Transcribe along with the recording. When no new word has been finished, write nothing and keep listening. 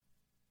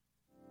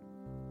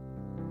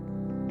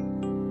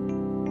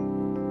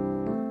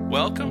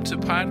Welcome to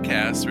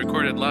podcasts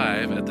recorded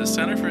live at the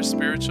Center for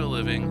Spiritual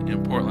Living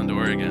in Portland,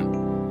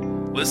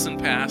 Oregon. Listen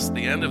past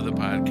the end of the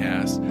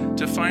podcast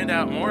to find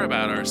out more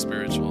about our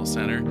spiritual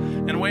center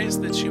and ways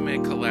that you may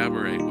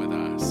collaborate with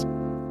us.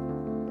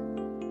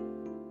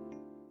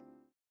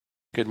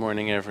 Good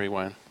morning,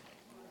 everyone.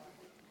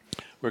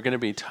 We're going to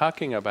be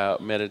talking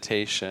about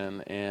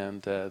meditation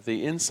and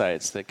the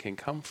insights that can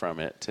come from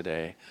it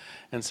today.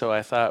 And so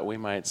I thought we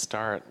might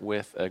start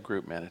with a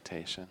group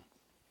meditation.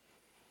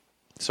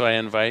 So I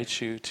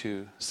invite you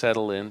to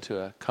settle into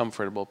a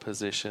comfortable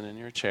position in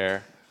your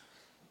chair.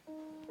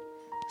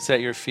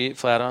 Set your feet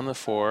flat on the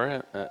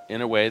floor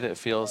in a way that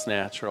feels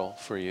natural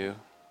for you.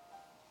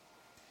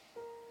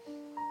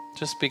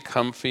 Just be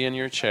comfy in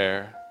your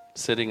chair,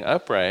 sitting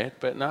upright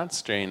but not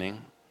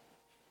straining.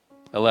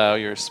 Allow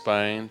your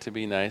spine to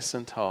be nice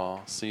and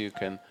tall so you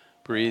can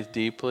breathe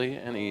deeply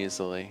and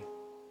easily.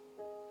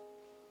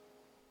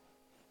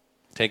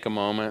 Take a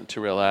moment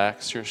to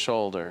relax your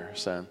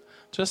shoulders and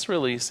just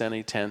release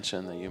any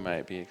tension that you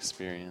might be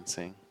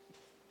experiencing.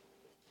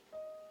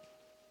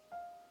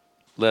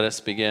 Let us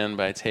begin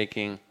by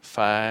taking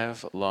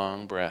 5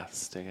 long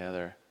breaths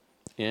together.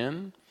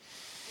 In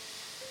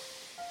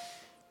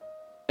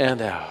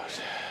and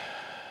out.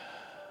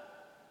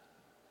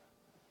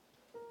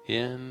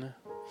 In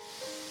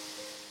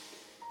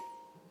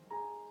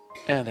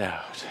and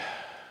out.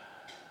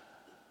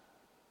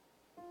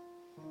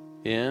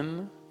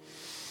 In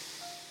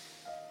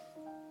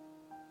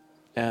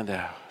and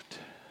out.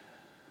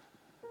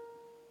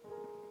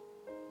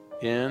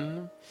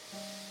 In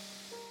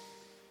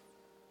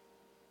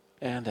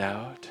and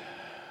out.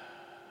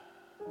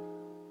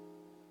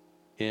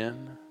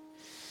 In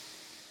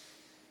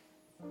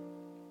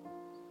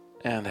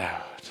and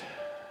out.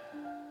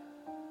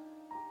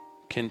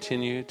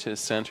 Continue to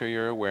center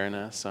your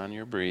awareness on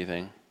your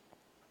breathing.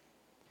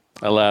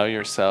 Allow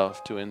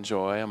yourself to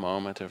enjoy a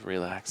moment of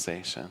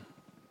relaxation.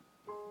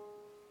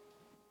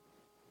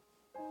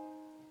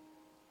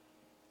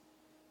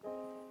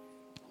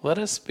 Let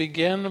us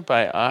begin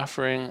by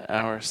offering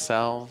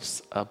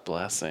ourselves a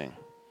blessing.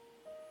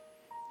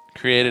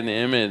 Create an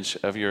image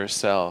of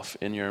yourself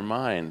in your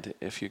mind,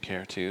 if you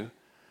care to,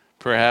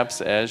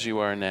 perhaps as you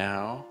are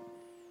now,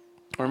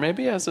 or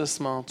maybe as a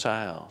small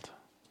child.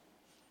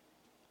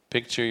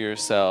 Picture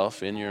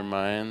yourself in your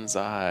mind's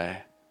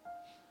eye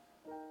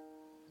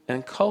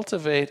and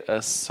cultivate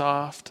a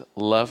soft,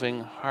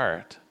 loving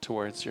heart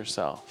towards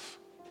yourself.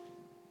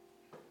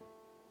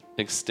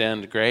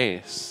 Extend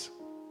grace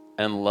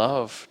and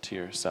love to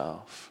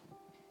yourself.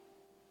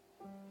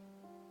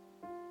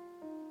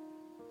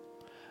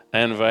 I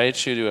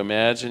invite you to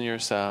imagine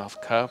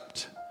yourself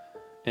cupped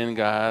in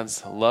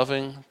God's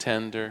loving,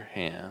 tender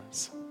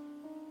hands.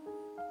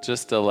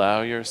 Just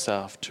allow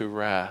yourself to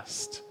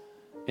rest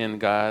in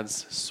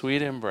God's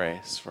sweet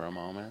embrace for a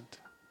moment.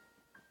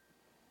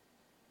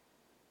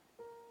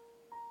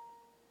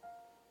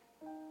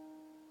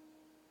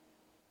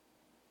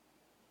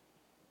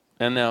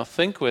 And now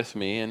think with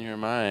me in your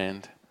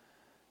mind,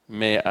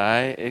 may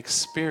I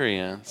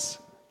experience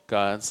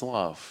God's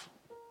love.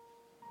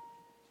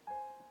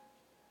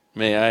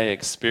 May I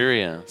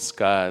experience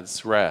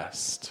God's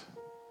rest.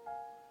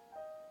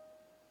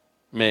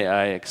 May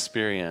I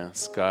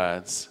experience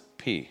God's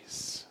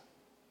peace.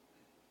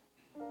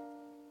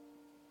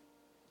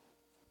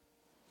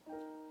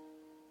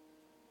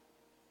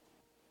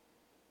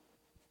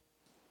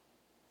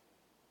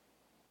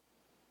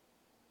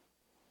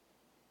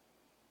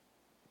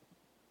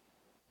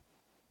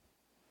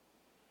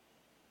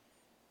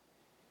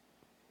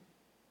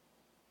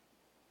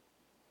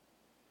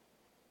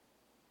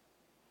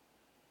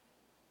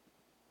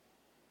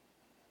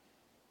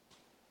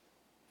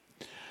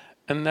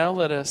 And now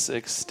let us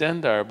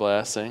extend our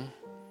blessing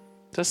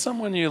to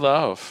someone you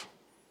love.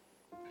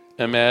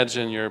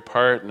 Imagine your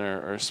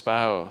partner or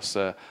spouse,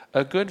 a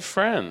good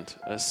friend,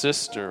 a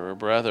sister or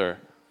brother.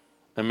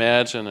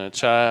 Imagine a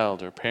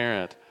child or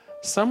parent,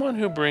 someone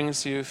who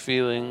brings you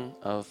feeling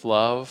of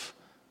love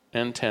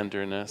and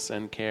tenderness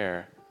and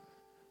care.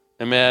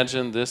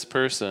 Imagine this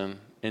person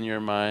in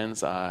your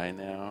mind's eye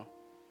now.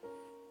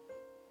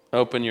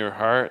 Open your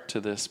heart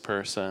to this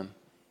person.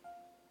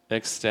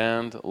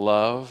 Extend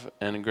love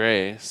and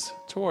grace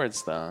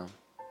towards them.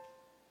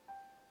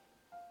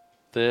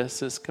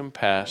 This is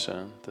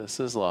compassion. This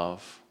is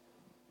love.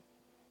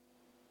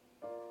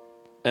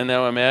 And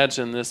now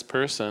imagine this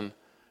person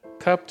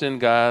cupped in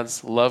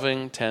God's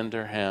loving,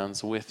 tender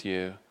hands with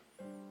you.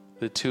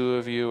 The two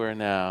of you are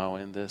now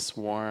in this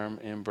warm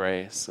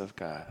embrace of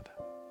God.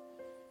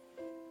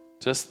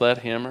 Just let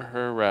him or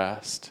her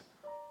rest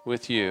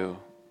with you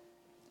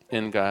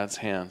in God's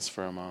hands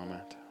for a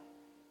moment.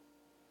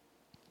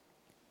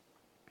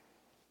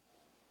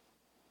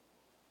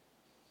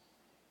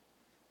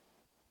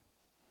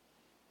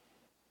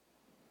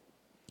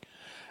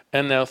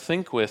 And now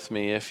think with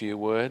me, if you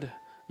would,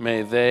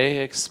 may they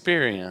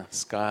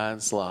experience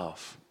God's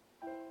love.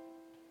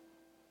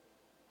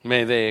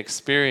 May they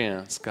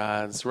experience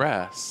God's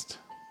rest.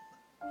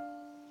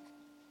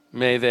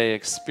 May they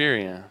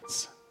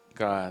experience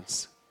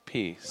God's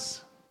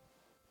peace.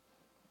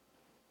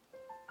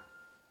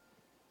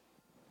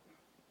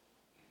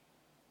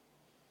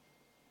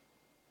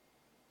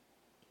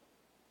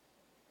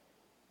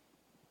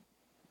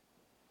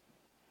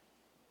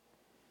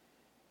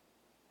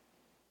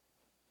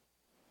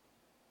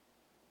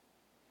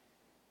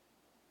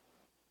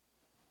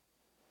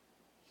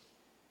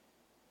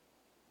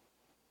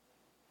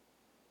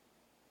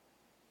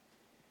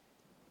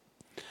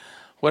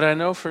 What I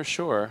know for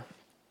sure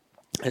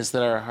is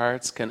that our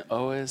hearts can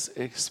always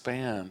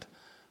expand,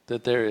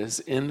 that there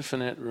is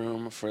infinite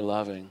room for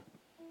loving.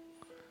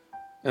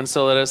 And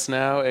so let us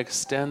now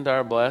extend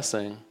our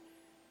blessing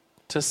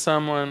to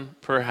someone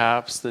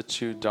perhaps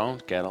that you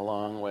don't get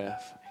along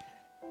with.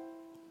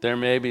 There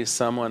may be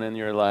someone in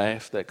your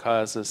life that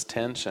causes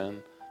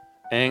tension,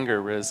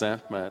 anger,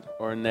 resentment,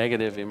 or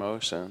negative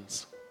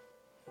emotions.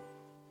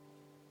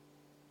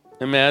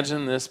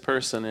 Imagine this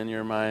person in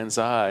your mind's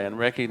eye and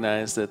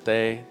recognize that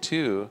they,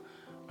 too,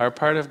 are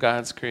part of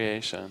God's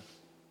creation.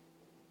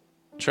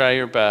 Try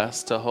your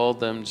best to hold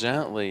them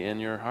gently in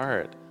your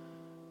heart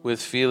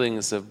with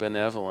feelings of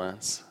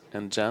benevolence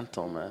and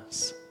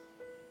gentleness.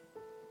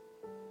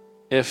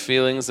 If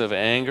feelings of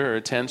anger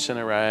or tension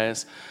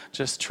arise,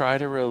 just try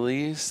to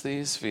release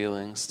these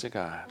feelings to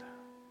God.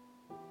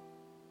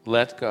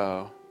 Let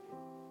go.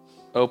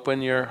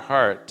 Open your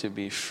heart to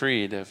be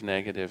freed of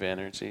negative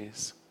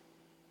energies.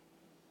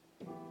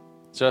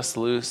 Just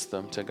loose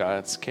them to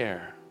God's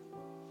care.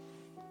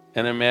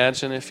 And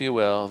imagine, if you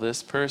will,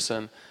 this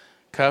person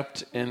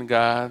cupped in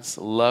God's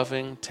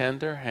loving,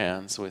 tender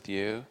hands with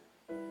you.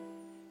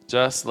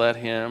 Just let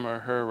him or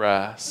her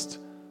rest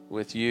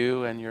with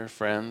you and your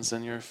friends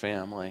and your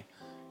family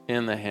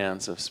in the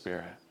hands of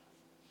Spirit.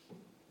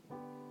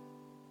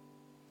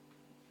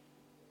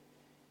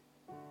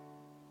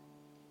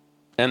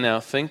 And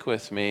now think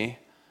with me,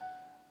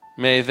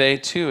 may they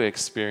too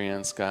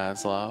experience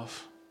God's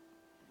love.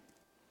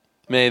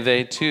 May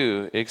they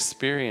too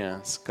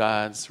experience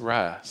God's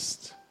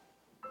rest.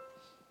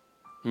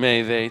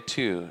 May they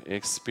too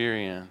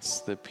experience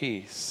the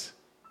peace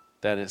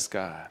that is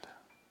God.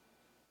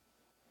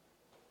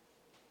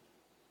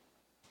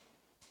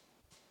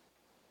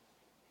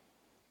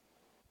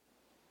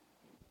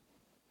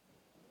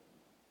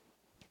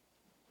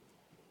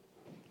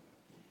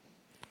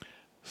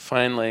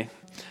 Finally,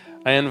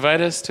 I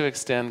invite us to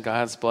extend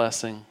God's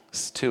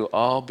blessings to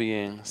all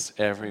beings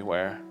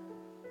everywhere.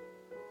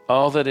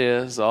 All that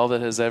is, all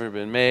that has ever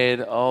been made,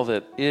 all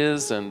that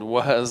is and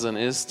was and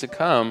is to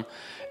come,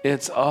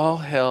 it's all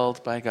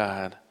held by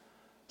God,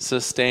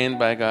 sustained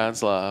by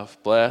God's love,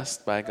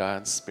 blessed by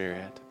God's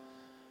Spirit.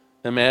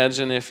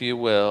 Imagine, if you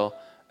will,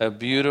 a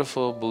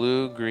beautiful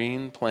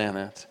blue-green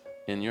planet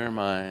in your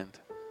mind,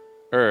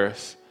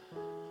 Earth,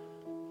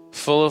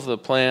 full of the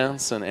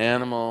plants and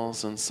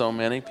animals and so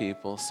many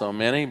people, so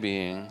many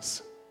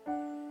beings.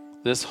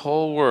 This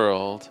whole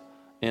world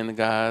in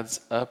God's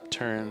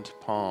upturned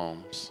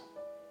palms.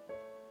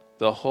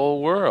 The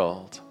whole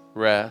world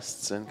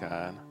rests in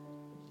God.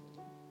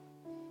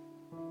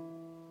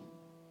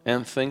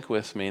 And think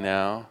with me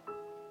now,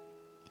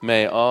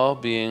 may all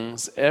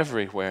beings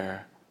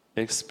everywhere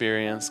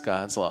experience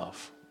God's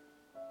love.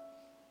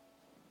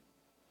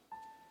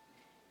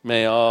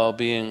 May all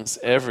beings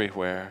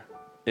everywhere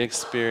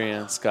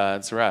experience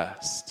God's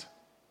rest.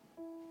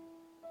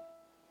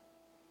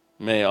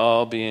 May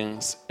all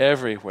beings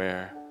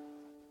everywhere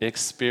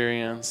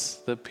experience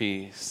the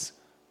peace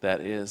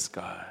that is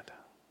God.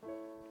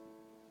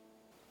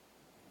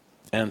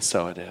 And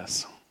so it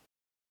is.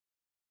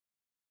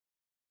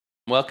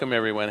 Welcome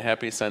everyone,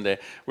 happy Sunday.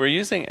 We're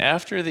using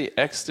After the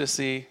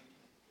Ecstasy,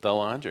 the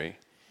Laundry,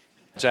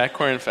 Jack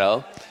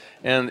Kornfeld.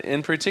 And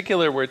in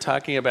particular, we're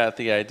talking about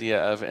the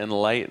idea of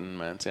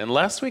enlightenment. And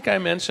last week I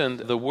mentioned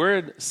the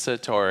word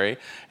satori,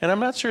 and I'm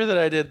not sure that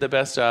I did the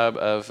best job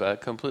of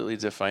completely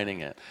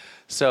defining it.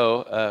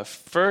 So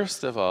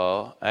first of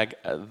all,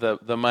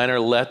 the minor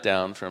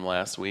letdown from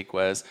last week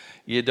was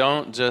you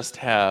don't just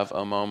have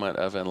a moment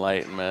of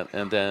enlightenment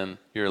and then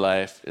your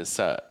life is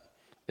set.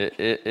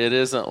 It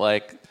isn't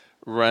like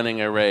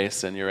running a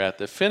race and you're at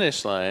the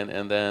finish line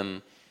and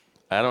then,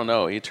 I don't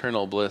know,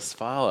 eternal bliss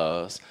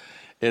follows.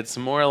 It's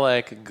more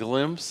like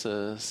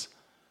glimpses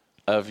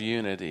of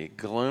unity,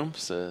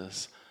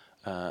 glimpses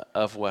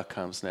of what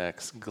comes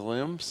next,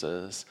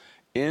 glimpses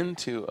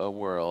into a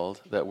world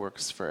that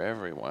works for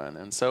everyone.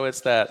 And so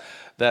it's that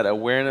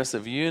awareness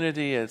of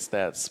unity, it's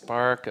that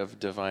spark of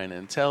divine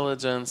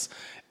intelligence.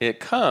 It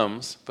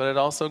comes, but it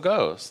also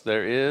goes.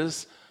 There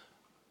is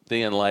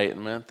the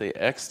enlightenment, the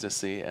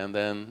ecstasy, and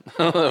then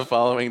the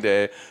following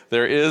day,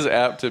 there is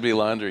apt to be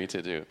laundry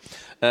to do.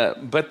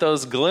 But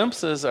those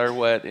glimpses are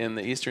what in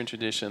the Eastern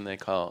tradition they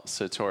call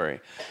satori.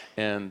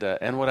 And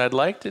what I'd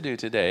like to do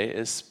today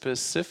is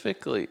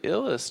specifically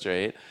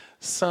illustrate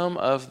some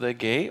of the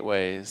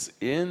gateways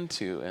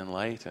into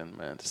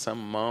enlightenment, some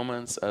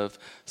moments of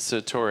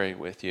satori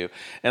with you.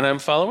 And I'm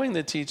following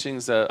the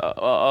teachings,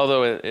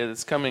 although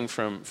it's coming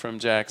from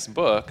Jack's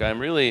book,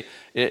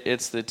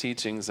 it's the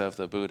teachings of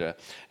the Buddha.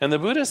 And the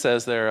Buddha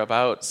says there are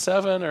about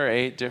 7 or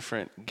 8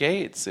 different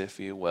gates, if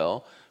you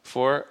will,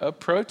 for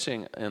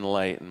approaching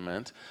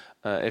enlightenment.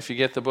 If you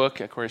get the book,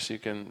 of course, you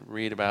can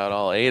read about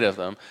all 8 of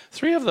them.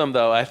 3 of them,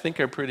 though, I think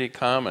are pretty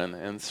common,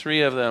 and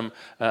 3 of them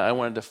I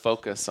wanted to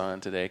focus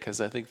on today because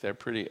I think they're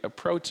pretty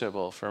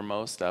approachable for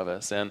most of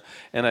us, and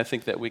I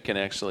think that we can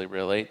actually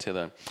relate to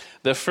them.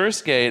 The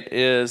first gate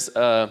is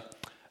a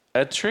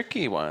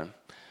tricky one.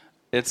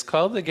 It's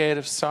called the gate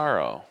of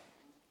sorrow.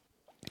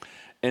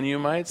 And you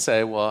might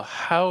say, well,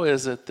 how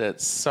is it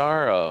that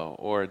sorrow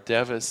or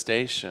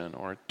devastation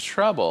or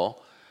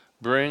trouble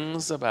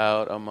brings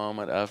about a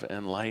moment of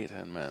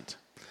enlightenment?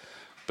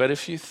 But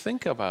if you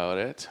think about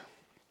it,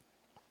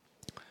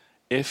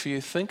 if you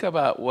think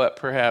about what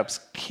perhaps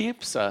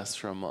keeps us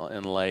from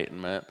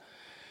enlightenment,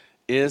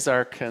 is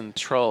our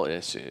control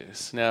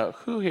issues. Now,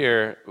 who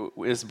here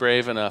is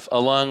brave enough,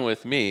 along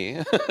with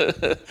me,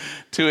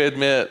 to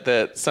admit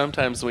that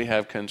sometimes we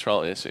have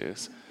control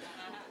issues?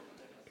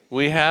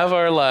 We have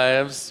our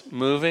lives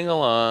moving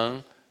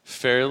along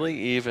fairly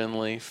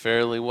evenly,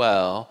 fairly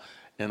well,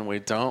 and we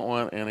don't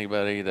want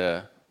anybody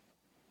to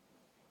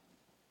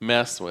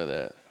mess with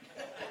it.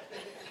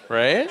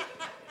 Right?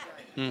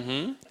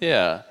 Mm-hmm.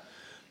 Yeah.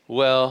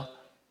 Well,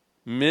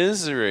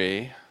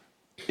 misery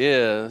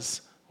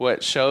is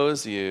what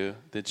shows you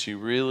that you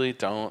really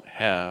don't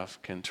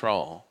have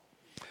control.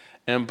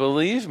 And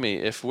believe me,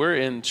 if we're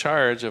in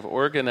charge of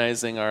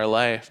organizing our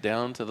life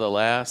down to the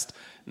last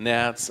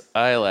gnat's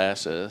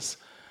eyelashes,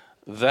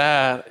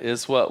 that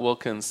is what will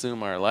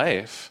consume our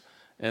life.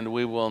 And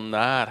we will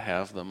not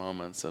have the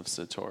moments of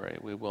satori.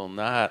 We will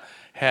not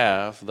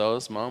have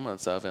those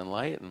moments of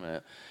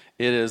enlightenment.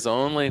 It is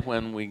only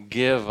when we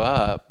give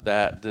up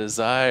that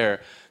desire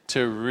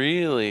to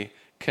really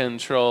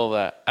control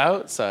the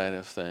outside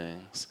of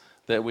things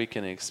that we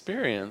can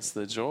experience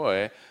the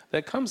joy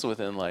that comes with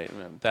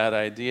enlightenment. That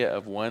idea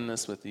of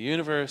oneness with the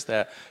universe,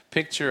 that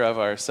picture of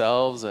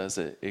ourselves as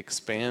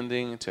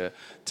expanding to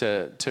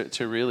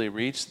really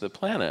reach the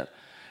planet.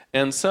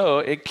 And so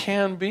it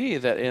can be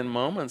that in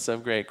moments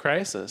of great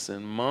crisis,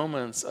 in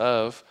moments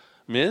of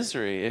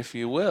misery, if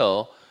you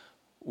will,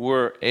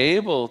 we're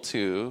able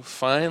to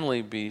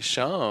finally be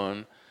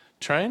shown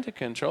trying to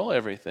control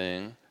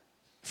everything,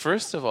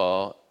 first of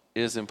all,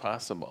 is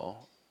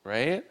impossible,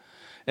 right?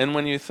 And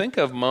when you think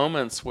of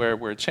moments where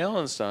we're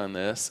challenged on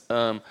this,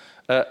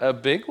 a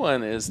big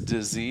one is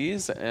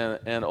disease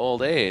and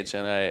old age.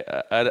 And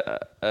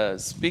I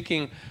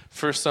speaking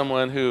for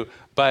someone who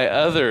by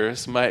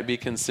others might be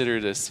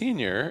considered a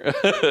senior,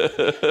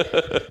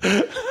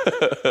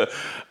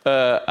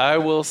 I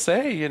will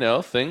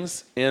say,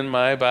 things in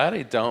my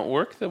body don't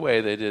work the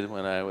way they did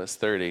when I was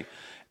 30.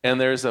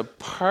 And there's a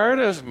part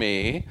of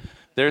me,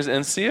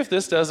 and see if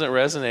this doesn't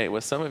resonate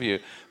with some of you,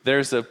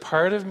 there's a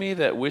part of me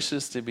that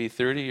wishes to be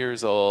 30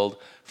 years old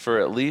for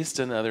at least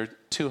another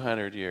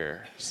 200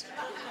 years.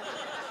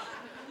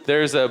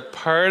 There's a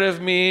part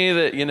of me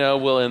that,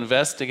 will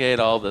investigate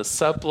all the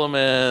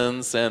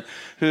supplements and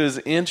who's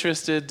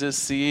interested to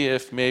see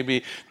if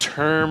maybe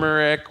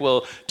turmeric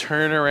will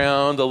turn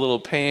around a little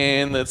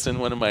pain that's in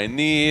one of my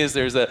knees.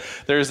 There's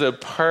a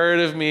part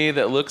of me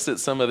that looks at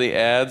some of the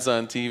ads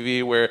on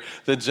TV where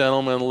the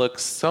gentleman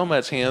looks so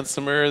much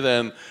handsomer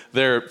than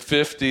their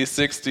 50,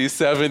 60,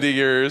 70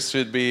 years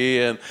should be.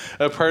 And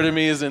a part of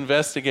me is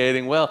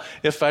investigating, well,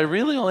 if I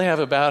really only have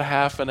about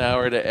half an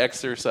hour to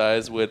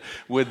exercise, would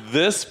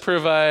this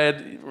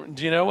provide,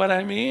 do you know what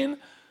I mean?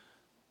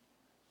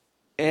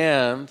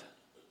 And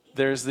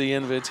there's the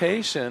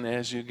invitation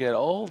as you get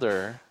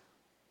older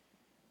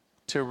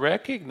to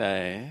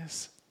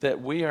recognize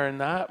that we are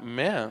not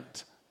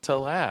meant to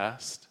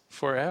last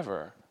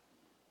forever.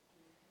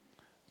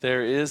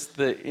 There is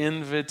the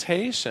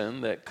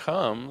invitation that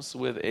comes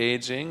with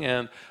aging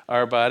and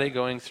our body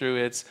going through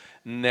its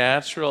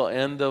natural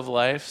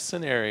end-of-life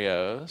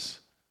scenarios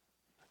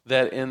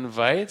that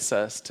invites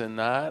us to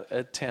not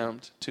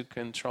attempt to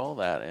control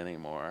that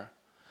anymore.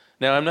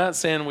 Now, I'm not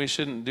saying we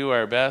shouldn't do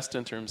our best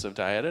in terms of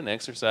diet and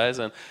exercise,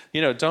 and,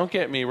 don't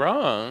get me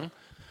wrong,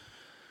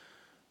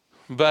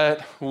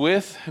 but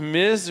with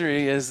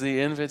misery is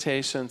the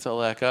invitation to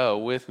let go.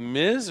 With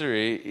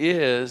misery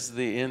is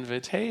the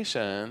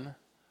invitation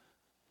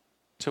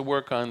to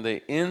work on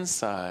the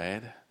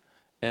inside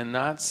and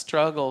not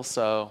struggle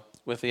so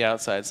with the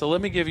outside. So let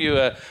me give you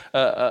a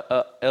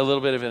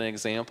little bit of an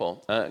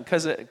example,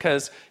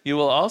 because you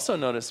will also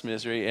notice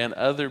misery in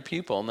other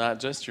people, not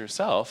just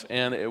yourself,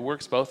 and it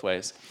works both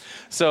ways.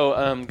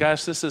 So,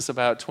 this is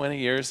about 20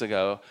 years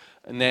ago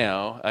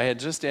now. I had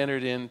just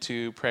entered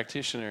into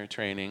practitioner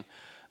training,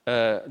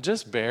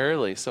 just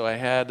barely, so I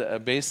had a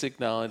basic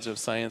knowledge of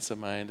science of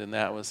mind, and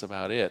that was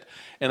about it.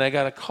 And I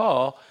got a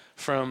call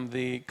from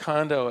the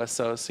condo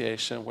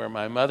association where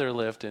my mother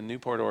lived in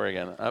Newport,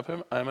 Oregon.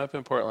 I'm up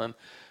in Portland.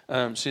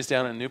 She's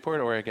down in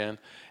Newport, Oregon.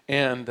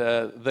 And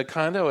the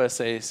condo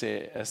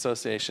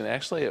association,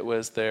 actually it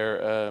was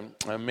their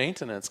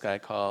maintenance guy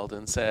called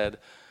and said,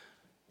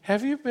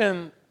 have you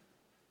been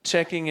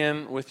checking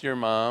in with your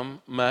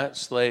mom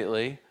much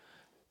lately?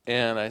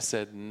 And I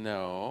said,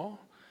 no.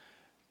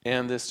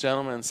 And this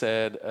gentleman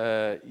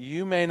said,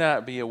 you may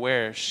not be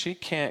aware, she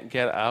can't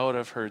get out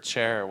of her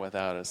chair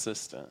without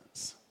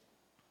assistance.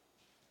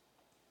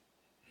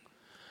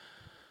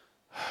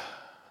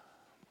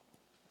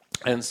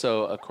 And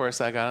so, of course,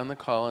 I got on the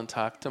call and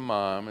talked to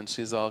Mom, and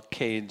she's all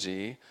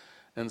cagey.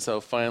 And so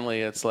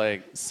finally it's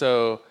like,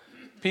 so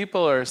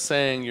people are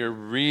saying you're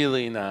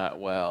really not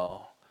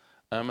well.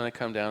 I'm going to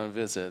come down and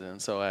visit.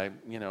 And so I,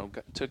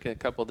 took a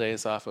couple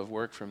days off of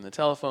work from the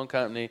telephone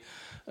company,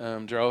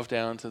 drove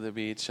down to the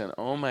beach, and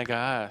oh my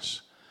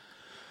gosh,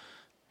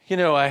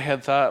 I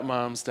had thought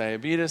Mom's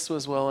diabetes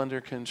was well under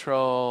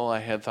control. I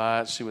had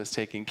thought she was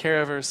taking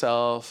care of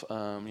herself.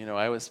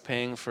 I was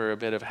paying for a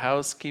bit of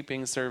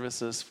housekeeping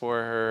services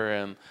for her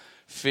and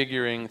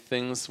figuring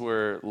things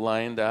were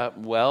lined up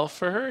well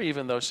for her,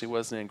 even though she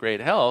wasn't in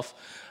great health.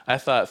 I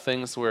thought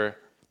things were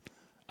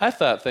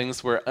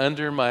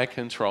under my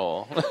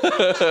control.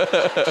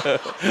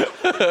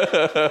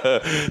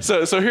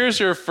 So here's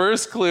your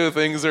first clue: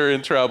 things are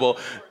in trouble.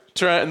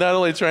 Not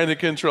only trying to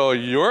control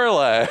your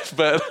life,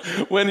 but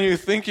when you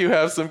think you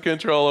have some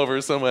control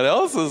over someone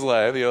else's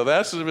life,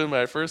 that should have been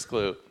my first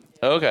clue.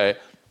 Okay.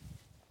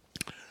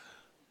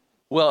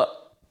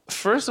 Well,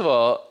 first of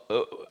all,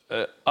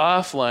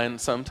 offline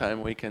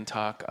sometime we can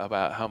talk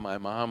about how my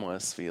mom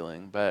was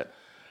feeling, but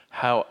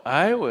how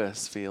I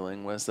was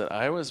feeling was that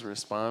I was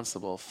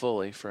responsible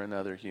fully for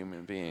another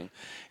human being.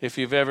 If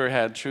you've ever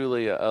had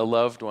truly a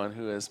loved one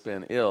who has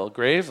been ill,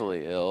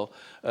 gravely ill,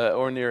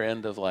 or near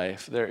end of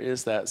life, there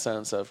is that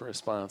sense of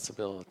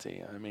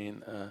responsibility. I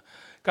mean,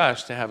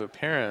 to have a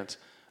parent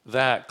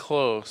that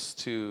close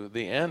to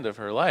the end of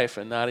her life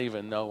and not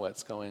even know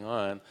what's going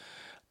on,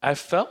 I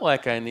felt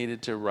like I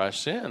needed to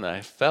rush in.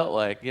 I felt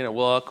like,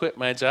 I'll quit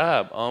my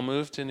job. I'll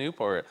move to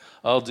Newport.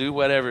 I'll do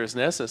whatever is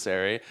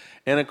necessary.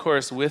 And of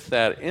course, with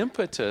that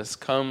impetus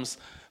comes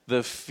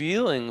the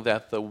feeling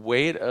that the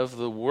weight of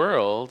the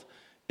world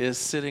is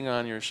sitting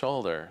on your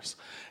shoulders.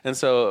 And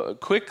so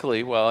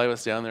quickly, while I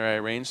was down there, I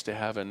arranged to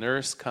have a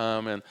nurse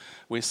come, and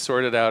we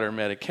sorted out her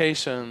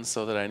medications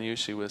so that I knew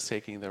she was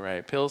taking the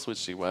right pills, which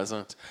she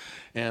wasn't.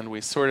 And we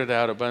sorted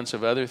out a bunch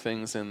of other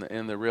things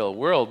in the real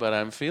world, but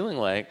I'm feeling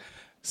like,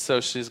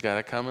 so she's got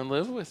to come and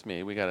live with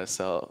me. We got to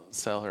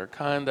sell her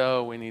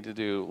condo. We need to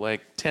do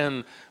like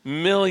 10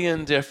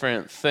 million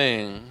different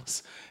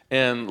things.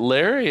 And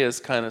Larry is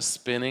kind of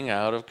spinning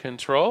out of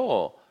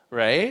control,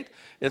 right?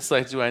 It's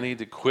like, do I need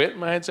to quit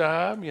my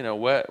job?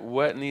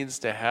 What needs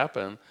to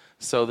happen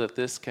so that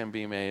this can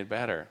be made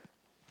better?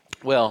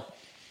 Well,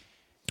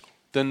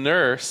 the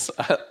nurse,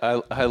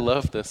 I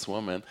love this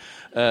woman.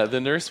 The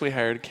nurse we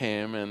hired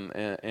came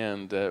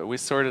and we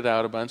sorted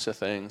out a bunch of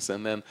things.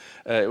 And then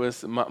it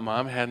was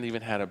Mom hadn't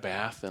even had a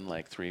bath in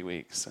like 3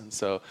 weeks. And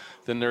so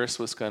the nurse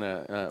was going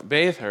to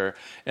bathe her.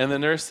 And the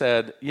nurse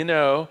said,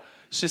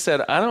 she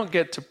said, I don't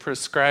get to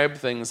prescribe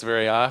things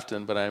very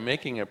often, but I'm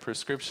making a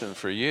prescription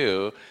for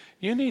you.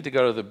 You need to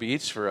go to the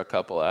beach for a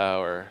couple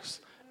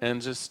hours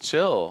and just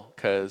chill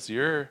because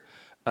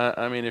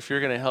if you're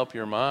going to help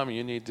your mom,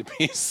 you need to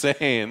be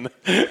sane.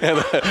 And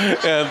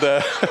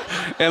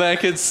I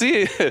could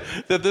see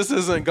that this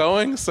isn't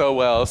going so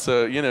well.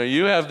 So,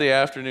 you have the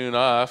afternoon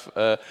off.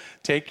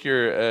 Take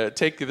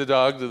the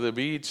dog to the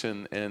beach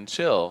and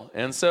chill.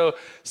 And so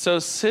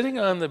sitting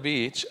on the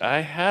beach, I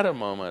had a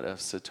moment of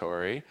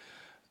satori.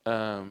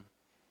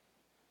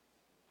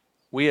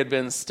 We had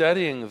been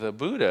studying the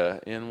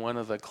Buddha in one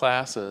of the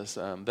classes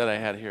that I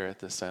had here at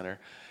the center.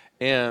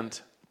 And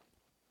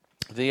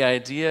the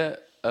idea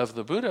of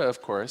the Buddha,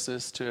 of course,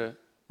 is to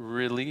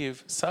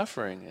relieve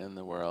suffering in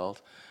the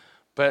world,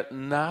 but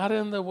not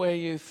in the way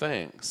you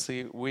think.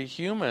 See, we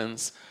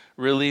humans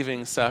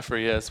relieving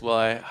suffering is, well,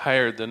 I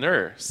hired the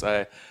nurse.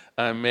 I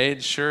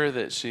made sure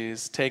that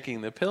she's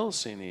taking the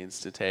pills she needs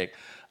to take.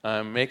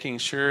 I'm making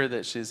sure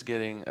that she's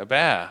getting a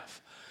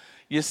bath.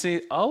 You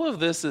see, all of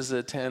this is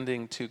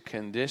attending to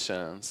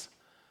conditions,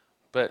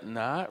 but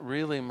not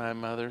really my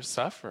mother's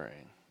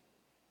suffering.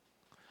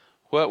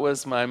 What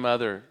was my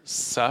mother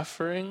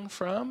suffering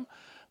from?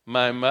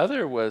 My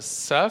mother was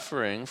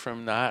suffering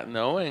from not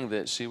knowing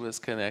that she was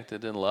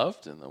connected and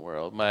loved in the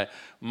world. My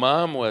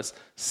mom was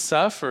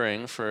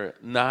suffering for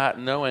not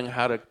knowing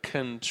how to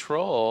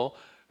control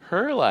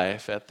her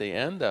life at the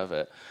end of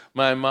it.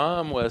 My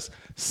mom was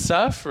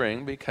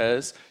suffering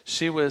because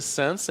she was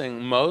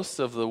sensing most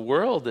of the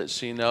world that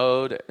she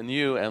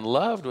knew and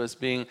loved was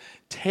being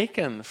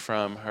taken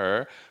from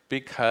her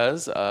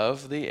because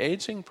of the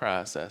aging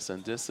process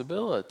and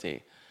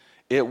disability.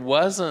 It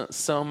wasn't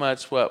so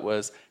much what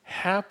was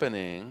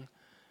happening,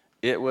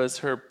 it was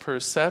her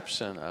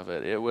perception of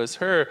it. It was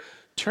her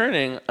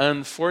turning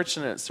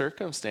unfortunate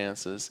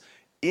circumstances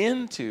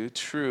into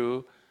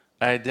true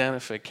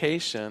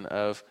identification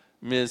of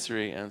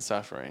misery and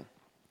suffering.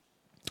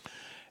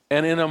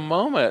 And in a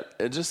moment,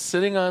 just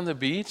sitting on the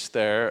beach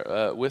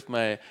there with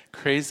my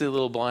crazy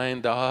little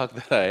blind dog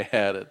that I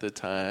had at the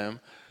time,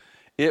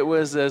 it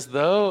was as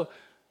though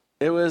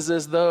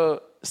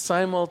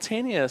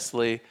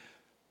simultaneously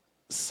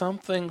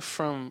something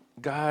from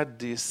God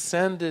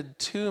descended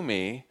to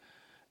me,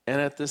 and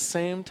at the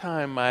same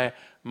time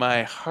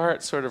my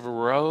heart sort of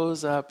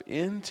rose up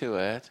into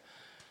it,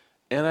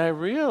 and I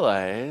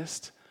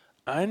realized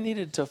I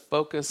needed to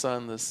focus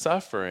on the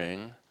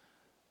suffering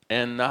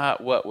and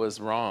not what was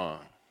wrong.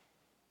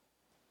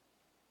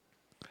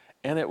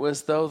 And it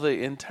was though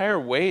the entire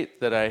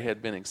weight that I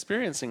had been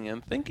experiencing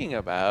and thinking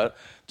about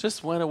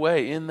just went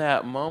away in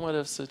that moment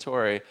of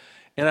satori.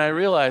 And I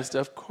realized,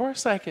 of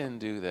course I can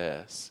do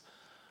this.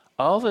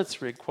 All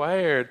that's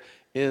required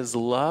is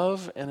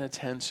love and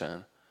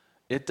attention.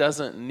 It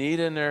doesn't need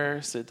a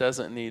nurse. It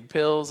doesn't need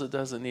pills. It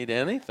doesn't need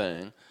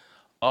anything.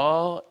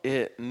 All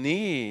it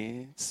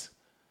needs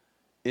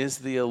is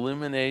the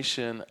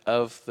illumination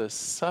of the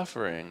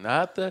suffering,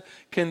 not the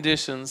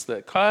conditions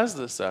that cause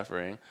the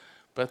suffering,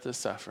 but the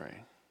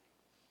suffering.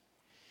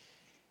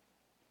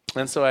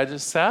 And so I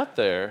just sat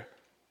there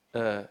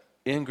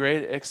in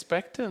great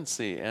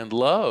expectancy and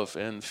love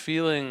and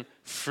feeling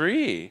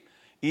free,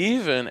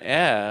 even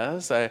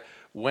as I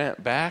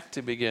went back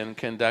to begin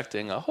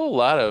conducting a whole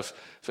lot of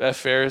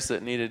affairs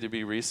that needed to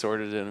be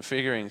resorted and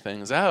figuring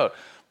things out.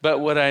 But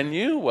what I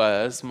knew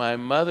was my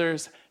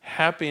mother's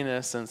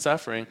happiness and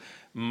suffering,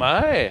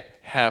 my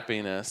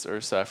happiness or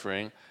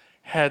suffering,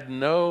 had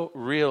no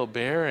real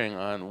bearing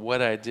on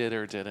what I did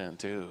or didn't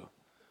do.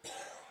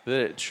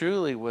 That it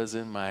truly was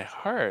in my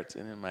heart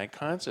and in my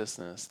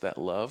consciousness that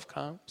love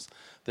comes,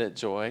 that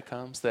joy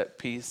comes, that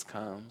peace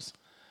comes.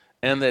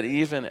 And that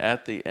even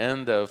at the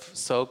end of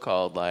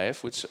so-called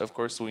life, which of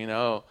course we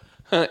know,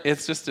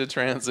 it's just a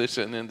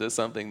transition into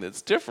something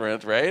that's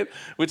different, right?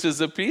 Which is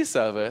a piece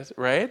of it,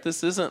 right?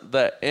 This isn't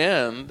the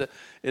end.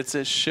 It's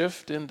a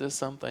shift into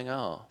something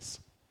else.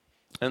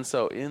 And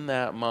so in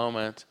that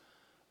moment,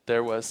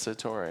 there was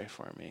Satori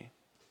for me.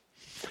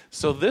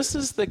 So this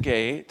is the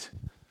gate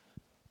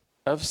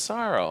of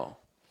sorrow.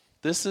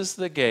 This is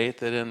the gate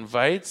that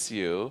invites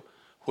you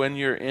when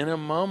you're in a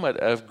moment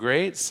of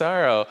great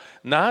sorrow,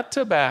 not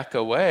to back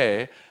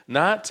away,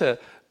 not to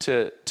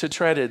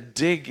try to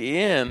dig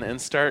in and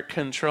start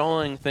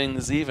controlling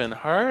things even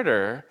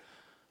harder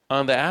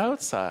on the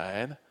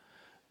outside.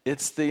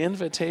 It's the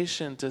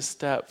invitation to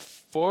step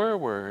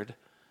forward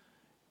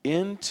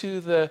into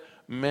the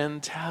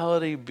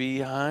mentality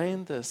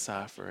behind the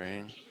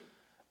suffering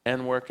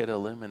and work at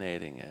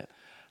eliminating it.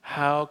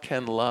 How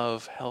can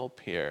love help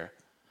here?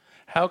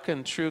 How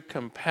can true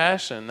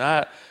compassion,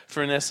 not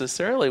for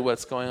necessarily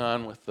what's going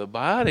on with the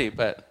body,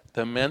 but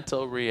the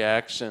mental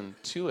reaction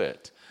to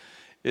it?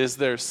 Is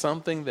there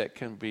something that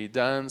can be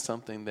done,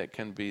 something that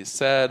can be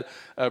said,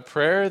 a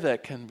prayer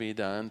that can be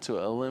done to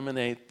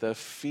eliminate the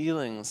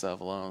feelings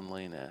of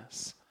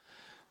loneliness,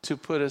 to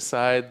put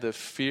aside the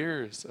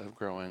fears of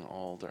growing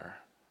older?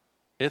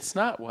 It's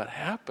not what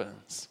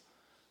happens.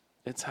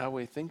 It's how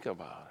we think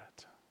about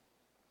it.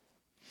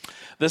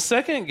 The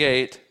second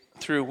gate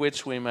through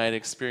which we might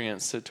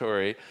experience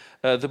Satori,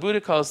 the Buddha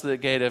calls the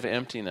gate of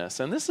emptiness.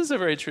 And this is a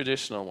very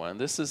traditional one.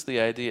 This is the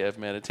idea of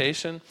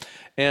meditation,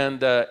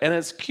 and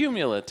it's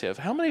cumulative.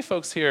 How many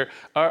folks here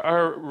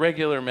are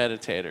regular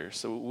meditators?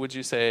 So would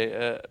you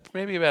say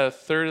maybe about a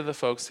third of the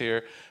folks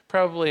here,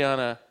 probably on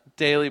a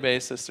daily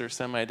basis or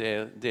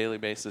semi-daily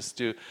basis,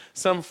 do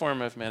some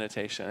form of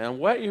meditation? And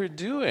what you're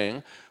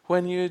doing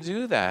when you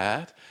do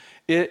that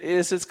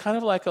it's kind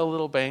of like a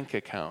little bank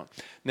account.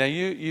 Now,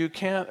 you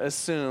can't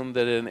assume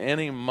that in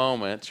any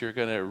moment you're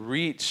going to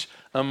reach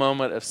a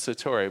moment of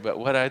Satori, but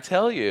what I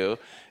tell you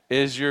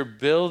is you're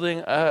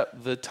building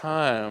up the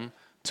time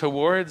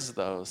towards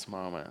those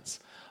moments.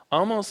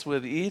 Almost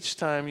with each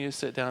time you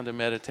sit down to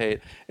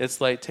meditate,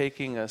 it's like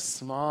taking a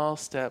small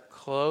step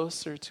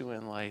closer to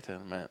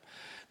enlightenment.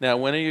 Now,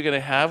 when are you going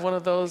to have one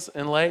of those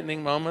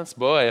enlightening moments?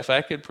 Boy, if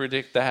I could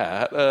predict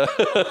that,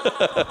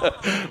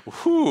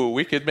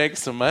 we could make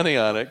some money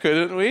on it,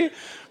 couldn't we?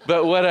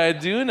 But what I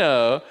do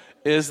know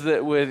is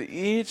that with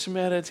each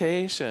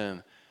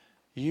meditation,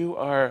 you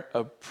are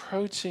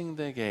approaching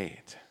the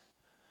gate.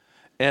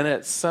 And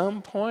at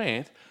some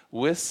point,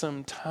 with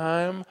some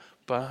time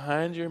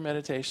behind your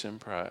meditation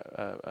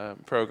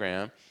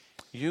program,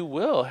 you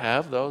will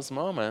have those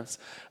moments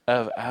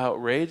of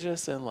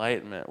outrageous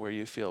enlightenment where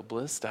you feel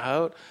blissed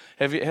out.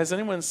 Has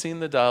anyone seen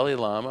the Dalai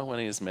Lama when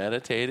he's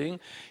meditating?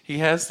 He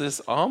has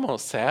this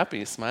almost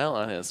happy smile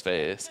on his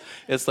face.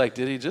 It's like,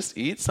 did he just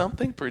eat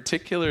something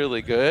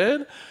particularly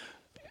good?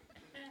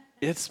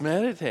 It's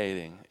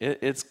meditating.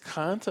 It's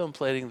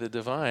contemplating the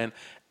divine.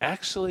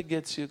 Actually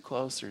gets you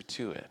closer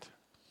to it.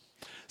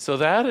 So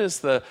that is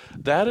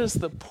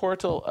the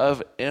portal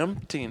of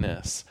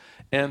emptiness.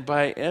 And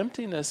by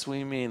emptiness,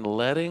 we mean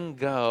letting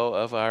go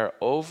of our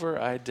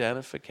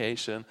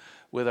over-identification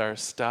with our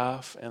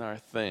stuff and our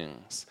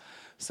things.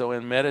 So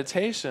in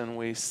meditation,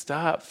 we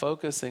stop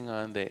focusing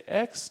on the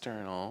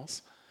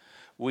externals.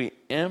 We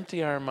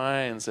empty our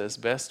minds as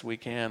best we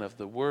can of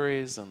the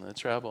worries and the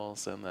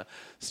troubles and the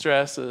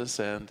stresses.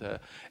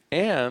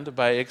 And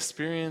by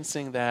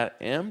experiencing that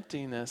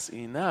emptiness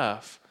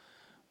enough,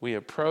 we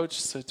approach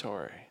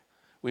Satori.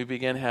 We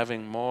begin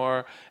having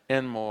more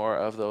and more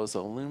of those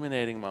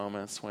illuminating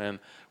moments when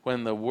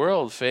the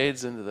world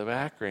fades into the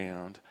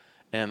background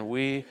and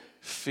we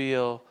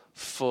feel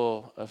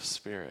full of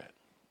spirit.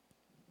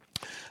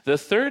 The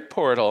third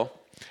portal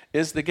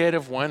is the gate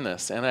of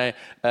oneness. And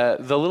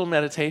the little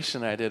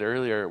meditation I did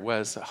earlier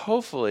was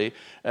hopefully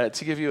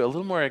to give you a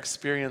little more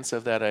experience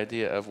of that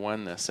idea of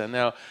oneness. And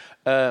now,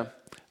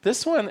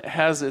 this one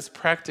has its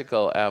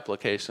practical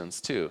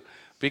applications too.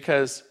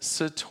 Because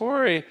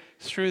Satori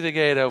through the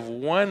gate of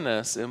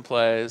oneness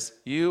implies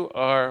you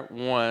are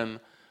one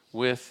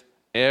with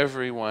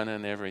everyone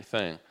and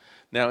everything.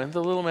 Now, in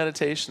the little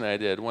meditation I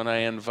did, when I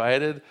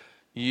invited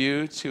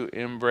you to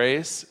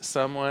embrace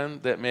someone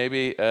that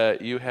maybe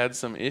you had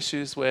some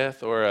issues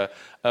with, or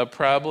a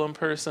problem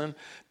person,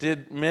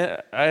 I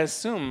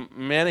assume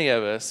many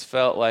of us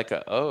felt like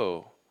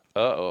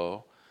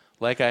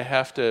like I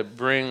have to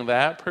bring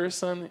that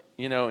person,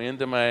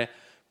 into my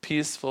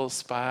peaceful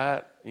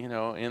spot,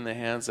 in the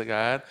hands of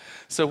God.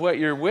 So what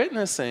you're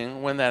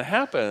witnessing when that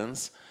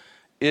happens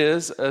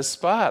is a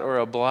spot or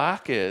a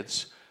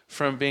blockage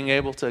from being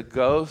able to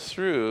go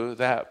through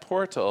that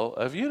portal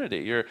of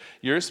unity.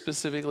 You're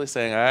specifically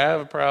saying, I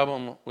have a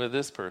problem with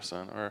this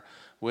person, or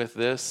with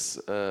this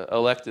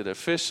elected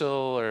official,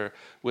 or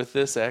with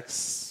this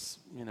the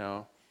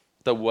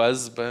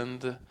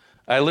husband.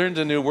 I learned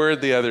a new word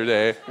the other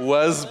day,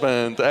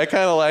 husband. I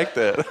kind of liked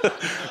it.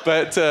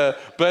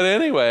 But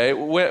anyway,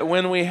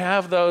 when we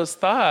have those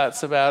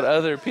thoughts about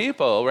other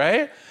people,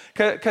 right?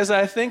 Because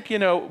I think,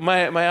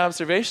 my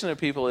observation of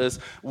people is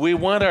we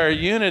want our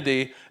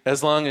unity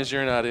as long as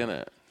you're not in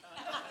it.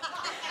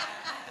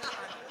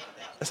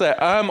 It's like,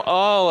 I'm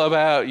all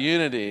about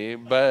unity,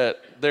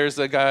 but there's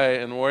a guy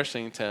in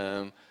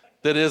Washington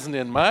that isn't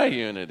in my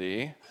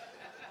unity.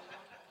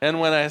 And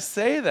when I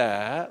say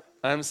that,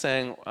 I'm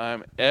saying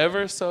I'm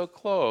ever so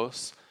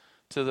close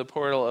to the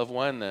portal of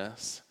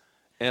oneness,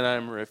 and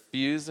I'm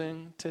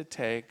refusing to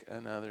take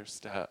another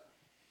step.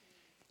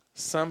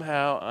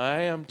 Somehow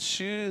I am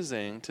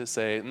choosing to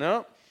say,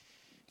 no,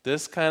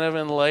 this kind of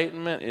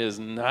enlightenment is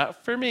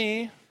not for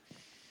me.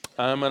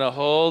 I'm going to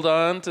hold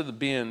on to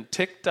being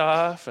ticked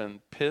off and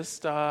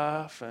pissed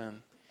off,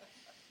 and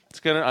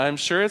I'm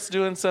sure it's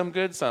doing some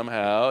good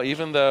somehow,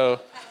 even though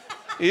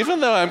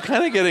I'm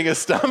kind of getting a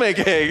stomach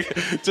ache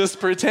just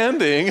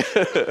pretending.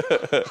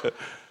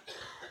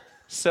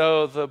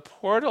 So the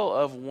portal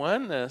of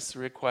oneness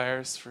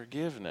requires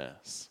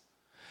forgiveness.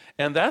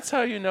 And that's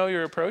how you know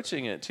you're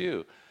approaching it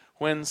too.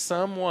 When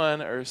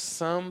someone or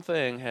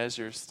something has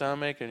your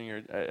stomach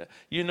and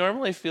you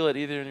normally feel it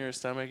either in your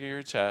stomach or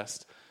your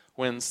chest.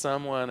 When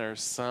someone or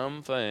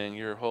something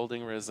you're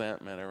holding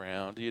resentment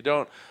around, you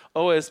don't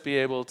always be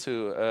able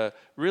to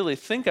really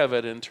think of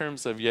it in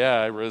terms of,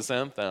 I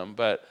resent them,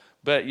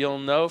 but you'll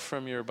know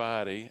from your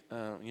body,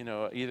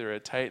 either a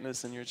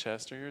tightness in your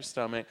chest or your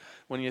stomach,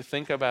 when you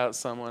think about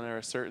someone or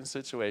a certain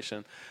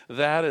situation,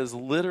 that is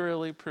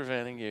literally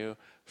preventing you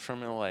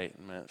from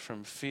enlightenment,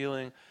 from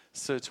feeling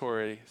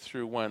Satori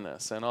through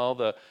oneness. And all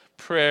the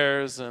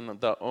prayers and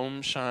the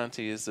Om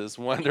Shantis, as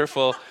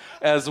wonderful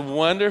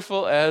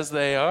as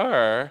they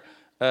are,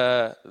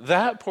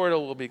 that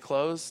portal will be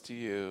closed to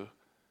you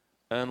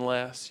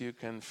unless you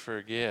can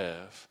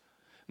forgive.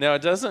 Now,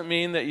 it doesn't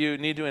mean that you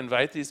need to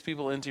invite these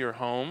people into your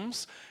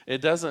homes. It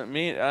doesn't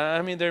mean,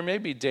 there may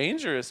be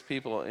dangerous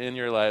people in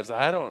your lives.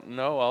 I don't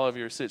know all of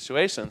your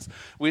situations.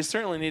 We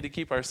certainly need to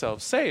keep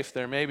ourselves safe.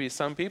 There may be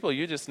some people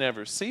you just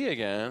never see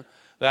again.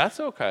 That's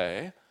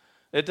okay.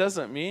 It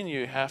doesn't mean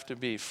you have to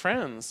be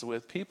friends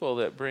with people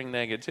that bring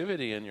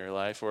negativity in your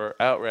life or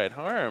outright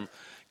harm.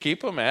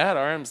 Keep them at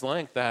arm's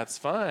length, that's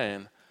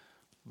fine.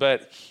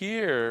 But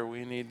here,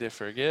 we need to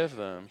forgive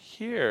them.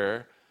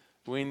 Here,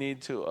 we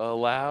need to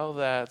allow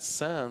that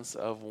sense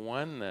of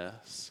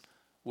oneness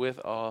with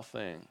all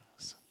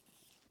things.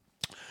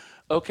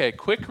 Okay,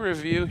 quick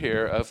review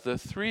here of the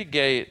 3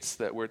 gates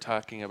that we're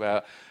talking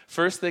about.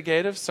 First, the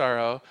gate of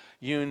sorrow.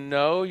 You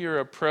know you're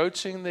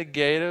approaching the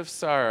gate of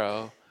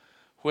sorrow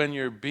when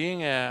you're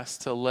being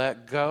asked to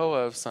let go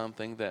of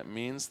something that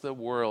means the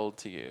world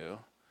to you.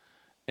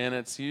 And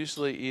it's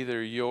usually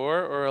either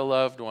your or a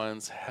loved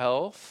one's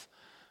health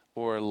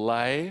or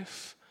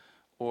life,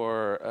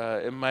 or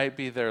it might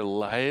be their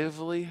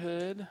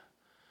livelihood.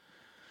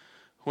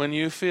 When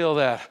you feel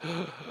that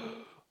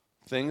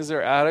things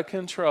are out of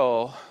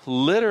control,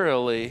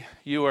 literally,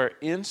 you are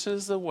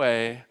inches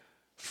away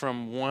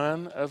from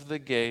one of the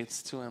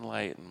gates to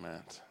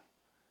enlightenment.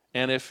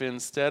 And if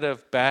instead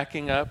of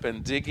backing up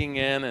and digging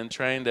in and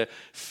trying to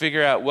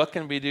figure out what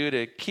can we do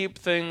to keep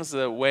things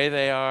the way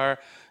they are,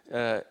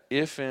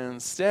 if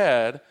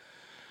instead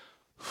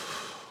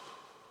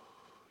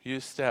you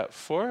step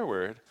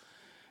forward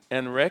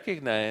and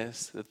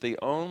recognize that the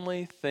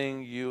only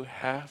thing you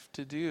have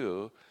to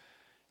do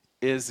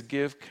is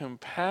give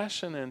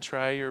compassion and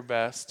try your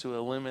best to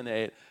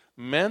eliminate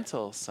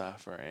mental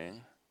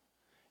suffering,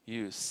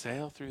 you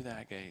sail through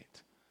that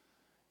gate.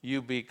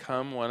 You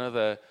become one of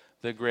the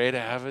great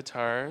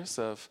avatars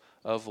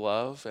of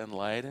love and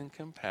light and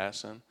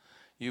compassion.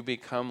 You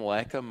become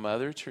like a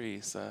Mother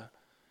Teresa.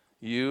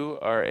 You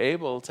are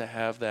able to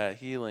have that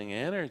healing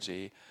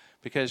energy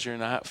because you're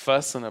not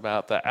fussing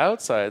about the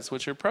outsides,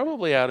 which are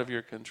probably out of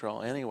your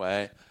control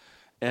anyway,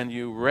 and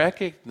you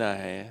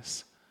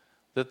recognize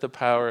that the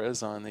power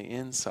is on the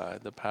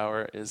inside. The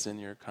power is in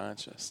your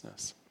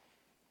consciousness.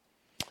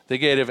 The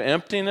gate of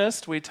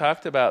emptiness, we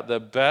talked about the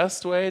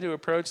best way to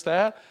approach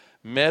that.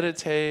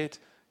 Meditate,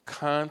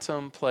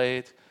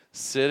 contemplate,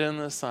 Sit in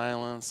the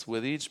silence.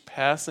 With each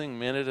passing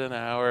minute and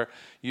hour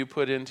you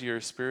put into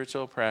your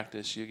spiritual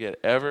practice, you get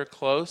ever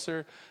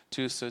closer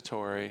to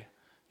Satori.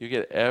 You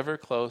get ever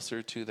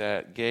closer to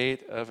that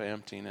gate of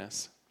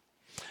emptiness.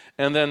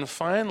 And then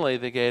finally,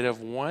 the gate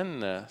of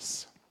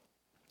oneness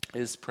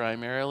is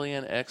primarily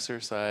an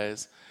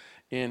exercise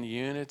in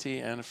unity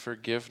and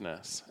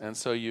forgiveness. And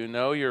so you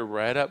know you're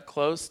right up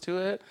close to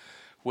it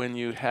when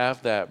you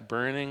have that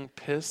burning,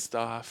 pissed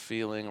off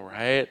feeling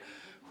right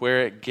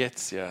where it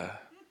gets you.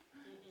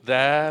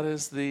 That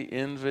is the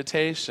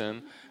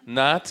invitation,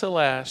 not to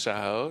lash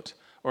out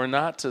or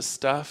not to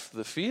stuff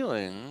the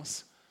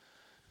feelings.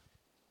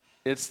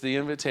 It's the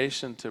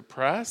invitation to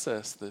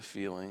process the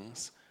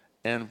feelings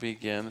and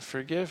begin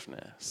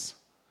forgiveness.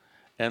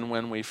 And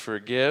when we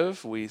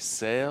forgive, we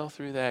sail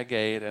through that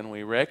gate and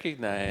we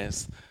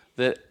recognize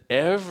that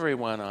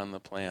everyone on the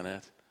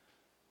planet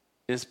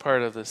is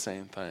part of the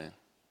same thing.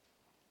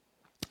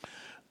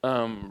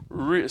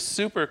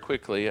 Super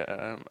quickly,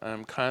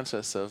 I'm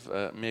conscious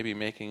of maybe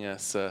making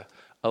us a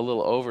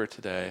little over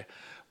today.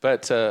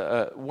 But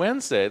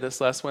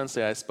this last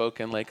Wednesday, I spoke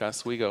in Lake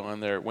Oswego on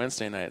their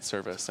Wednesday night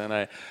service,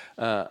 and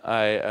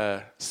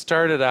I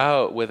started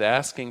out with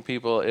asking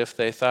people if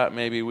they thought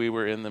maybe we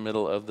were in the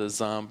middle of the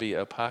zombie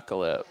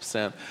apocalypse.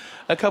 And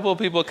a couple of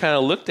people kind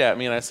of looked at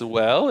me, and I said,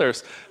 well,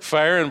 there's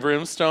fire and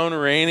brimstone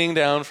raining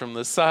down from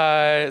the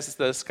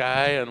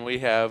sky, and we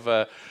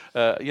have...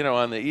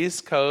 on the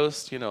East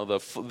Coast,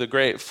 the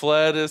great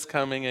flood is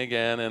coming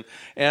again,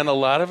 and a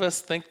lot of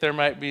us think there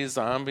might be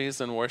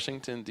zombies in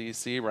Washington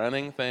D.C.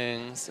 running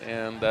things,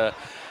 and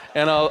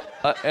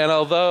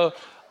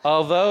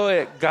although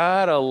it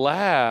got a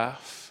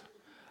laugh,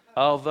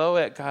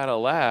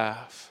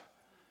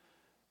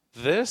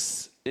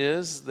 this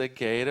is the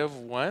gate of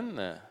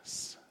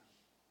oneness.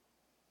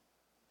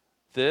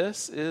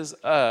 This is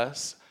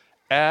us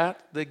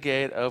at the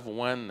gate of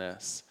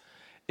oneness.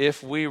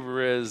 If we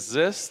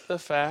resist the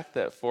fact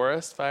that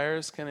forest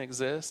fires can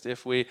exist,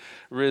 if we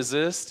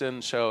resist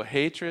and show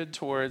hatred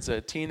towards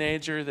a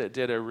teenager that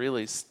did a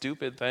really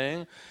stupid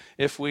thing,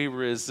 if we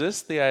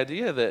resist the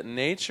idea that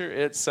nature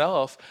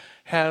itself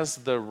has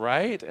the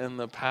right and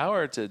the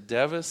power to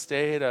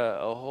devastate a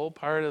whole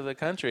part of the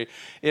country,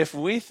 if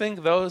we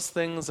think those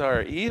things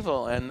are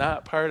evil and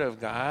not part of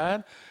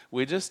God,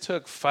 we just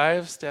took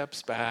 5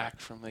 steps back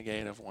from the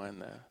gate of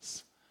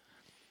oneness.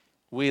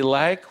 We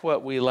like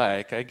what we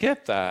like. I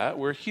get that.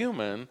 We're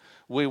human.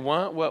 We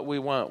want what we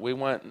want. We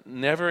want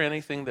never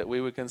anything that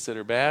we would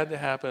consider bad to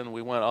happen.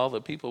 We want all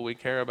the people we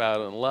care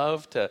about and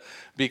love to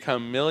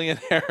become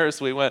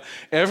millionaires. We want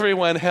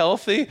everyone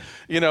healthy.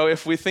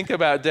 If we think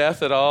about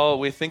death at all,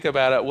 we think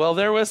about it, well,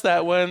 there was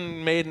that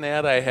one maiden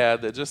aunt I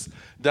had that just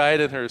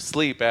died in her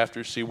sleep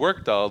after she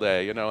worked all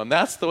day, and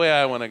that's the way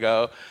I want to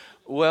go.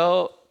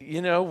 Well,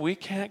 we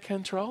can't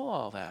control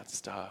all that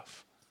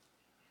stuff.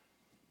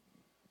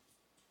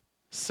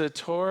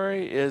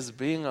 Satori is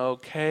being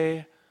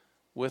okay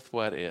with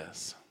what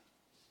is.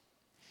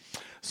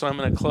 So I'm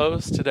going to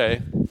close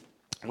today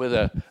with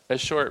a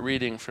short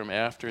reading from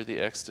After the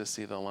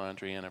Ecstasy, the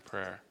Laundry, and a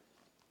prayer.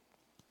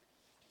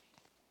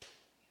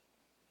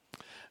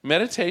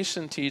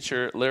 Meditation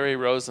teacher Larry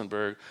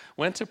Rosenberg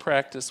went to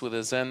practice with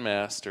a Zen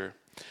master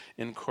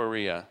in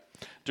Korea.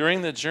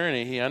 During the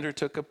journey, he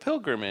undertook a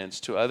pilgrimage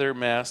to other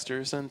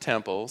masters and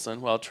temples,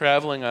 and while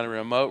traveling on a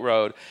remote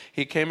road,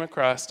 he came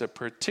across a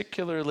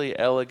particularly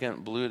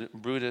elegant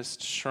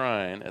Buddhist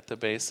shrine at the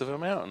base of a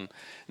mountain.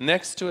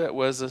 Next to it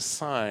was a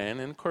sign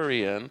in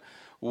Korean,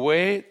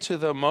 "Way to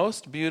the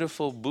most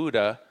beautiful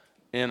Buddha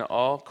in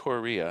all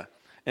Korea,"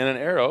 and an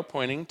arrow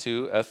pointing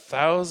to a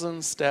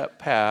 1,000-step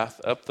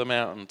path up the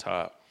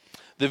mountaintop.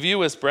 The view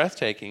was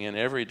breathtaking in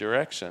every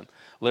direction.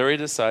 Larry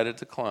decided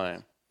to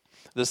climb.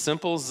 The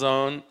simple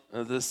Zen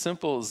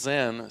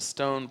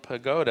stone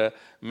pagoda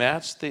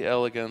matched the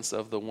elegance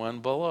of the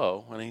one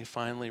below when he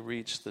finally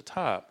reached the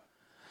top.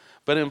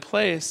 But in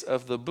place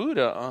of the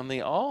Buddha on the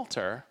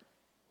altar,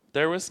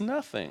 there was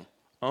nothing,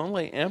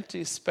 only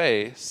empty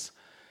space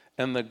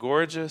and the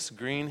gorgeous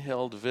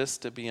green-hilled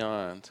vista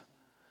beyond.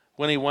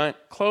 When he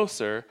went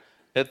closer,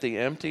 at the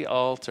empty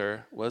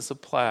altar was a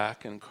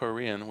plaque in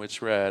Korean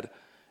which read,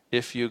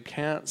 "If you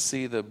can't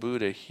see the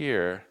Buddha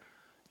here,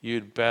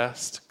 you'd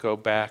best go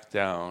back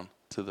down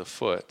to the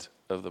foot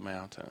of the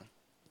mountain."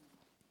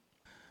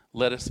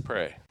 Let us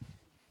pray.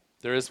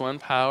 There is one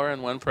power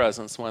and one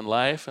presence, one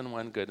life and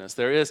one goodness.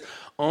 There is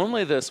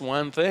only this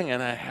one thing,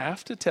 and I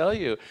have to tell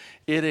you,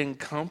 it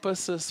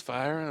encompasses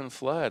fire and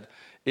flood.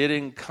 It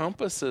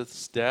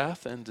encompasses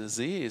death and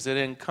disease. It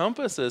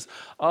encompasses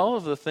all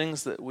of the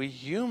things that we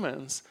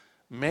humans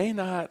may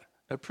not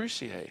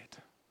appreciate.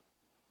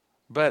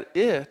 But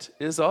it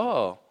is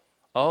all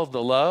of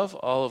the love,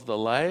 all of the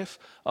life,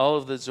 all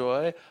of the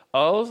joy,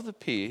 all of the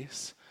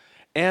peace,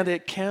 and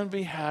it can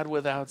be had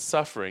without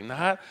suffering,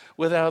 not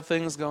without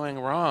things going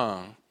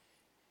wrong.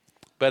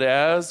 But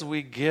as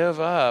we give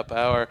up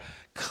our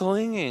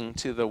clinging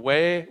to the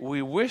way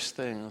we wish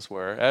things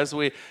were, as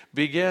we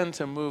begin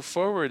to move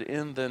forward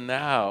in the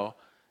now,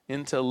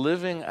 into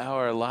living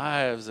our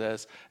lives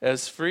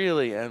as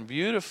freely and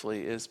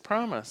beautifully is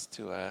promised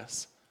to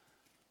us,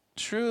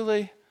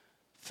 truly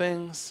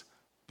things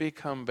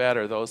become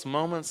better. Those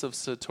moments of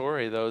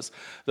satori,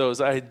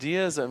 those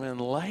ideas of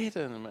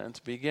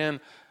enlightenment begin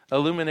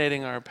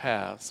illuminating our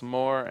paths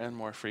more and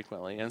more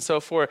frequently. And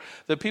so for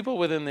the people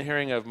within the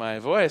hearing of my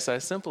voice, I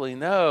simply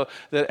know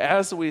that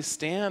as we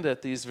stand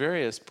at these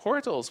various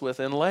portals with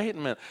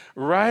enlightenment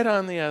right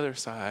on the other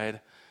side,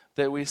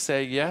 that we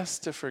say yes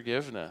to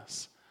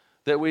forgiveness,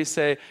 that we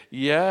say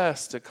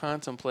yes to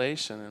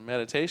contemplation and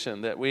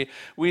meditation, that we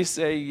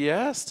say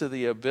yes to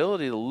the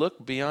ability to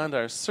look beyond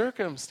our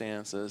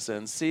circumstances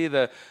and see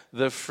the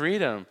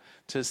freedom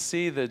to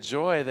see the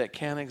joy that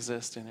can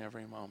exist in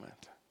every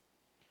moment.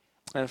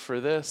 And for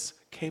this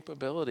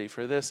capability,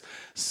 for this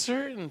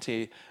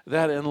certainty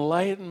that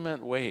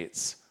enlightenment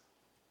waits,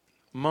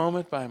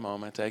 moment by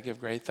moment, I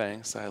give great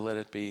thanks, I let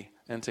it be,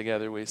 and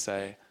together we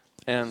say,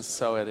 and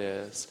so it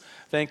is.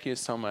 Thank you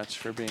so much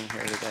for being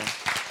here today.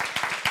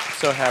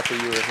 So happy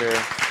you were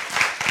here.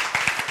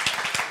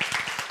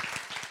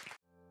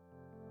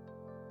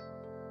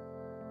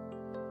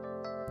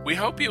 We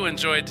hope you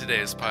enjoyed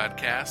today's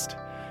podcast.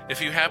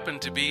 If you happen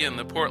to be in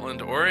the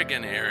Portland,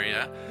 Oregon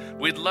area,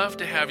 we'd love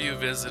to have you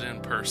visit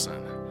in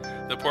person.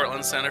 The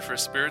Portland Center for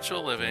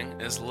Spiritual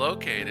Living is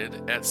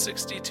located at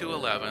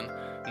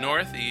 6211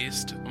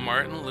 Northeast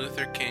Martin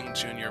Luther King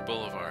Jr.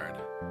 Boulevard.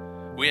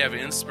 We have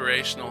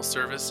inspirational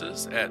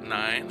services at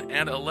 9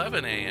 and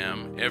 11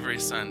 a.m. every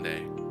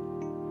Sunday.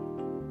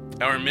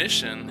 Our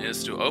mission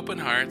is to open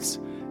hearts,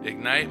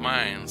 ignite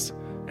minds,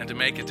 and to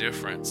make a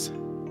difference.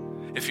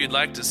 If you'd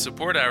like to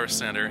support our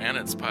center and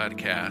its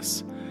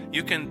podcasts,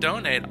 you can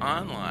donate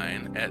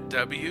online at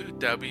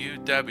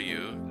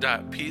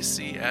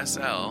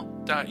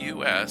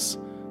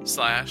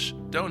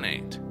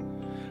www.pcsl.us/donate.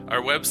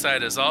 Our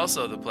website is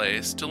also the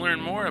place to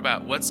learn more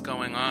about what's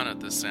going on at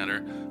the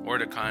center or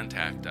to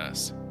contact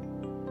us.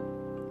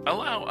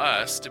 Allow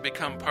us to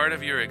become part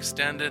of your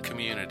extended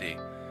community.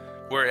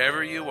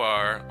 Wherever you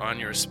are on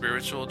your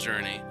spiritual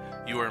journey,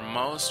 you are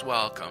most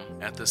welcome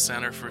at the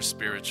Center for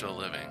Spiritual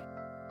Living.